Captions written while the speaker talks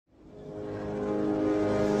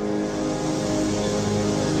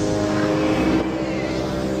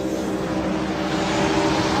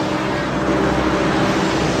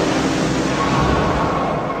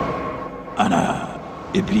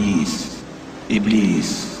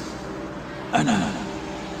إبليس، أنا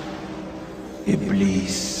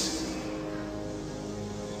إبليس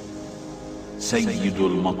سيد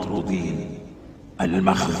المطرودين،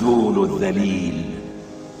 المخذول الذليل.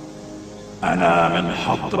 أنا من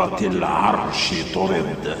حضرة العرش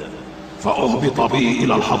طرد، فأهبط بي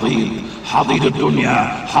إلى الحضيض، حضيض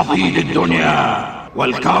الدنيا، حضيض الدنيا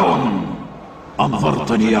والكون.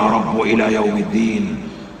 أنظرتني يا رب إلى يوم الدين،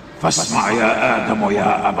 فاسمع يا آدم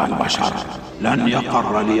يا أبا البشر، لن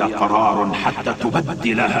يقر لي قرار حتى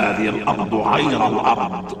تبدل هذه الأرض غير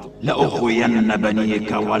الأرض. لأغوين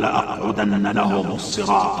بنيك ولأقعدن لهم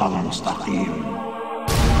الصراط المستقيم.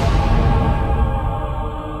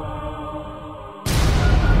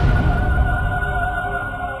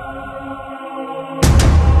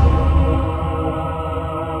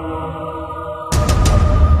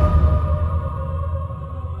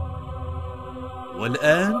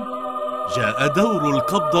 والآن جاء دور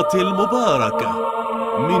القبضة المباركة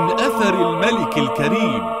من أثر الملك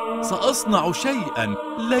الكريم. سأصنع شيئا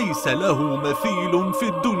ليس له مثيل في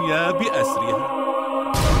الدنيا بأسرها.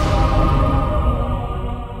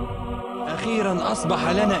 أخيرا أصبح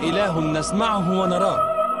لنا إله نسمعه ونراه.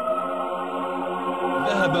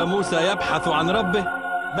 ذهب موسى يبحث عن ربه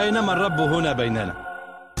بينما الرب هنا بيننا.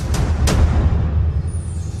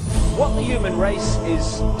 What the human race is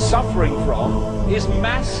suffering from is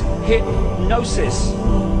mass hypnosis.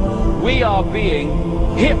 We are being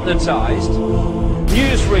hypnotized.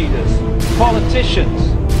 Newsreaders, politicians,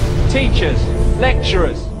 teachers,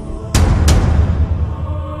 lecturers.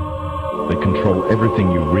 They control everything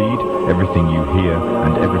you read, everything you hear,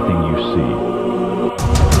 and everything you see.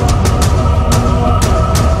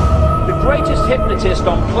 The greatest hypnotist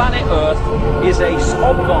on planet Earth is a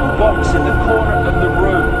oblong box in the corner of the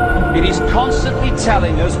room. It is constantly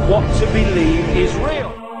telling us what to believe is real.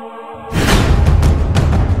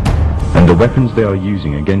 And the weapons they are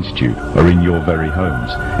using against you are in your very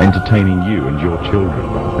homes, entertaining you and your children,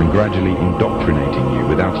 and gradually indoctrinating you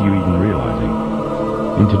without you even realizing.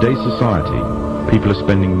 In today's society, people are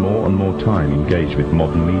spending more and more time engaged with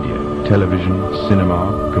modern media. Television, cinema,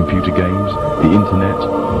 computer games, the internet,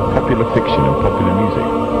 popular fiction and popular music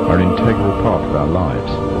are an integral part of our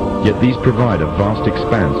lives. Yet these provide a vast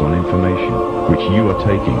expanse on information, which you are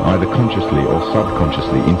taking either consciously or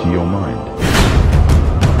subconsciously into your mind.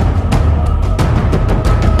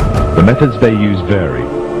 The methods they use vary,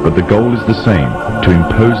 but the goal is the same: to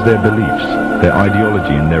impose their beliefs, their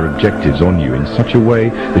ideology and their objectives on you in such a way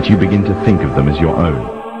that you begin to think of them as your own.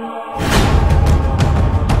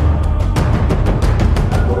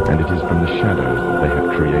 And it is from the shadows that they have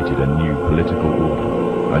created a new political order,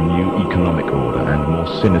 a new economic order, and more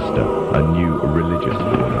sinister, a new religious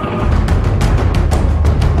order.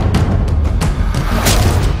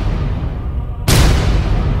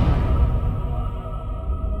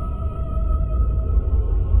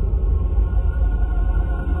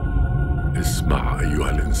 اسمع أيها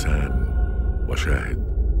الإنسان وشاهد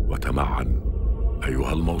وتمعن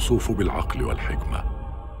أيها الموصوف بالعقل والحكمة.